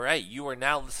Right, you are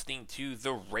now listening to the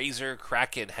Razer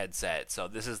Kraken headset. So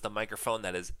this is the microphone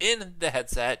that is in the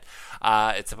headset.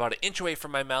 It's about an inch away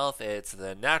from my mouth. It's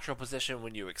the natural position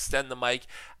when you extend the mic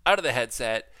out of the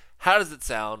headset. How does it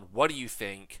sound? What do you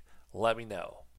think? Let me know.